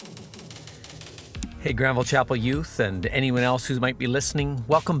Hey, Granville Chapel Youth and anyone else who might be listening,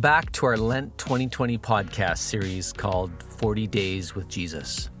 welcome back to our Lent 2020 podcast series called 40 Days with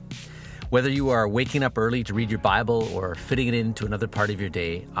Jesus. Whether you are waking up early to read your Bible or fitting it into another part of your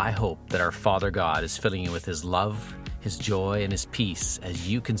day, I hope that our Father God is filling you with His love, His joy, and His peace as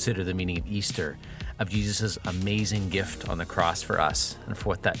you consider the meaning of Easter, of Jesus' amazing gift on the cross for us, and for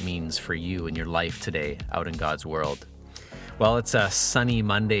what that means for you in your life today out in God's world. Well, it's a sunny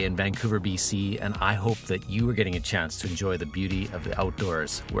Monday in Vancouver, BC, and I hope that you are getting a chance to enjoy the beauty of the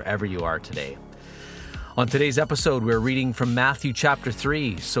outdoors wherever you are today. On today's episode, we're reading from Matthew chapter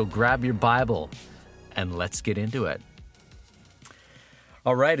 3, so grab your Bible and let's get into it.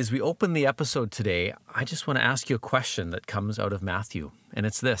 All right, as we open the episode today, I just want to ask you a question that comes out of Matthew, and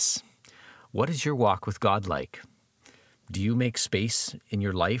it's this. What is your walk with God like? Do you make space in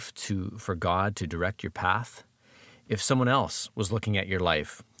your life for God to direct your path? If someone else was looking at your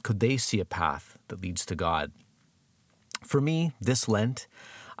life, could they see a path that leads to God? For me, this Lent,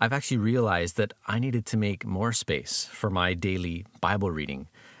 I've actually realized that I needed to make more space for my daily Bible reading,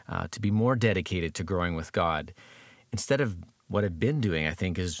 to be more dedicated to growing with God. Instead of what I've been doing, I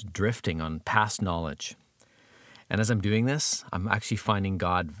think, is drifting on past knowledge. And as I'm doing this, I'm actually finding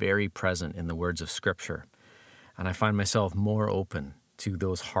God very present in the words of Scripture. And I find myself more open to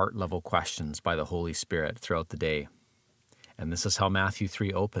those heart-level questions by the Holy Spirit throughout the day. And this is how Matthew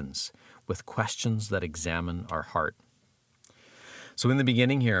 3 opens, with questions that examine our heart. So in the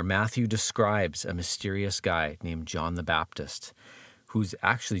beginning here, Matthew describes a mysterious guy named John the Baptist, who's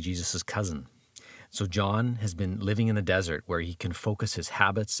actually Jesus' cousin. So John has been living in the desert where he can focus his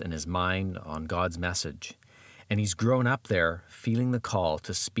habits and his mind on God's message. And he's grown up there feeling the call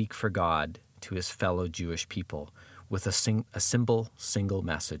to speak for God to his fellow Jewish people with a simple, single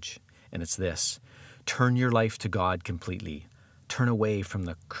message. And it's this: turn your life to God completely. Turn away from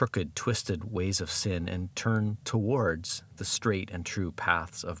the crooked, twisted ways of sin and turn towards the straight and true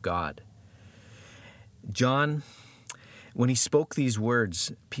paths of God. John, when he spoke these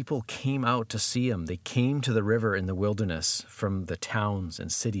words, people came out to see him. They came to the river in the wilderness from the towns and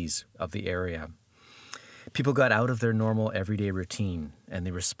cities of the area. People got out of their normal everyday routine and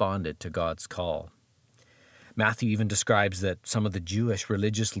they responded to God's call. Matthew even describes that some of the Jewish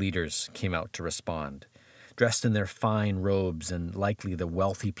religious leaders came out to respond. Dressed in their fine robes and likely the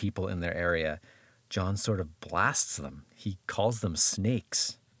wealthy people in their area, John sort of blasts them. He calls them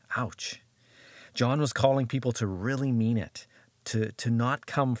snakes. Ouch. John was calling people to really mean it, to not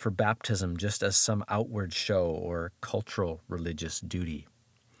come for baptism just as some outward show or cultural religious duty.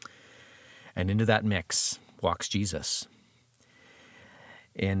 And into that mix walks Jesus.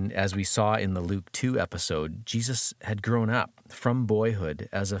 And as we saw in the Luke 2 episode, Jesus had grown up from boyhood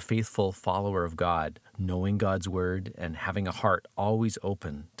as a faithful follower of God, knowing God's word and having a heart always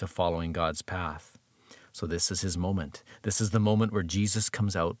open to following God's path. So this is his moment. This is the moment where Jesus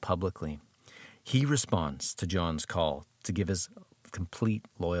comes out publicly. He responds to John's call to give his complete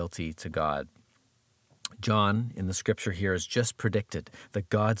loyalty to God. John, in the scripture here, has just predicted that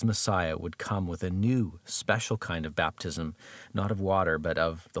God's Messiah would come with a new, special kind of baptism, not of water, but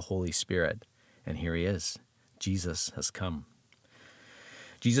of the Holy Spirit. And here he is. Jesus has come.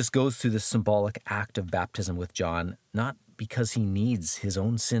 Jesus goes through this symbolic act of baptism with John, not because he needs his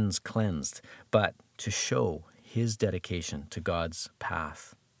own sins cleansed, but to show his dedication to God's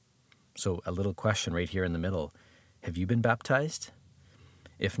path. So a little question right here in the middle. Have you been baptized?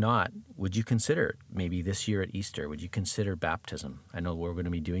 If not, would you consider maybe this year at Easter, would you consider baptism? I know we're going to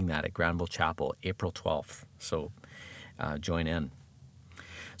be doing that at Granville Chapel, April 12th, so join in.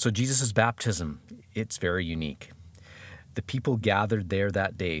 So Jesus' baptism, it's very unique. The people gathered there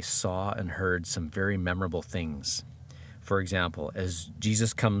that day saw and heard some very memorable things. For example, as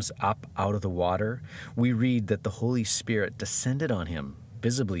Jesus comes up out of the water, we read that the Holy Spirit descended on him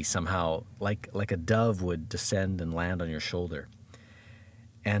visibly somehow, like a dove would descend and land on your shoulder.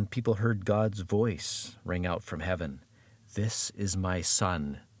 And people heard God's voice ring out from heaven. This is my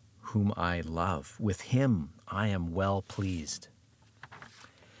Son, whom I love. With him I am well pleased.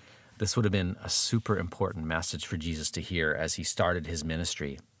 This would have been a super important message for Jesus to hear as he started his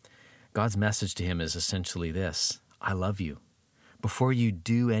ministry. God's message to him is essentially this: I love you. Before you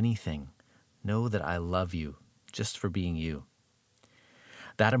do anything, know that I love you just for being you.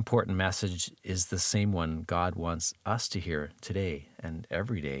 That important message is the same one God wants us to hear today and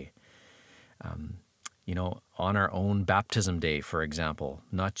every day. On our own baptism day, for example,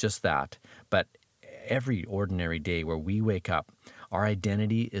 not just that, but every ordinary day where we wake up, our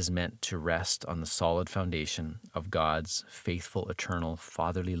identity is meant to rest on the solid foundation of God's faithful, eternal,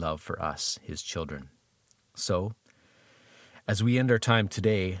 fatherly love for us, his children. So, as we end our time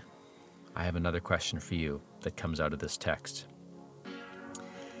today, I have another question for you that comes out of this text.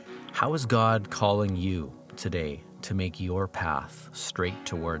 How is God calling you today to make your path straight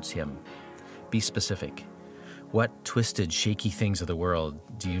towards Him? Be specific. What twisted, shaky things of the world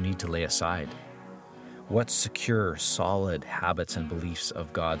do you need to lay aside? What secure, solid habits and beliefs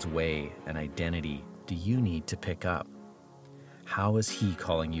of God's way and identity do you need to pick up? How is He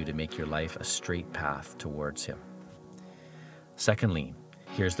calling you to make your life a straight path towards Him? Secondly,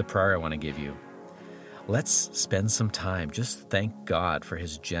 here's the prayer I want to give you. Let's spend some time. Just thank God for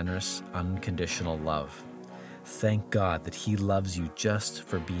His generous, unconditional love. Thank God that He loves you just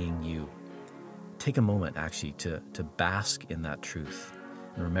for being you. Take a moment, actually, to bask in that truth.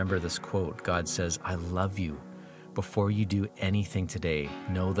 And remember this quote. God says, I love you. Before you do anything today,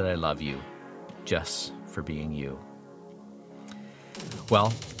 know that I love you just for being you. Well,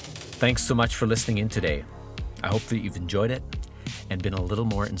 thanks so much for listening in today. I hope that you've enjoyed it and been a little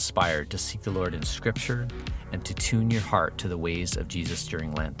more inspired to seek the Lord in Scripture and to tune your heart to the ways of Jesus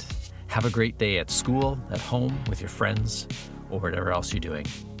during Lent. Have a great day at school, at home, with your friends, or whatever else you're doing.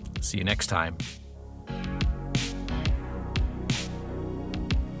 See you next time.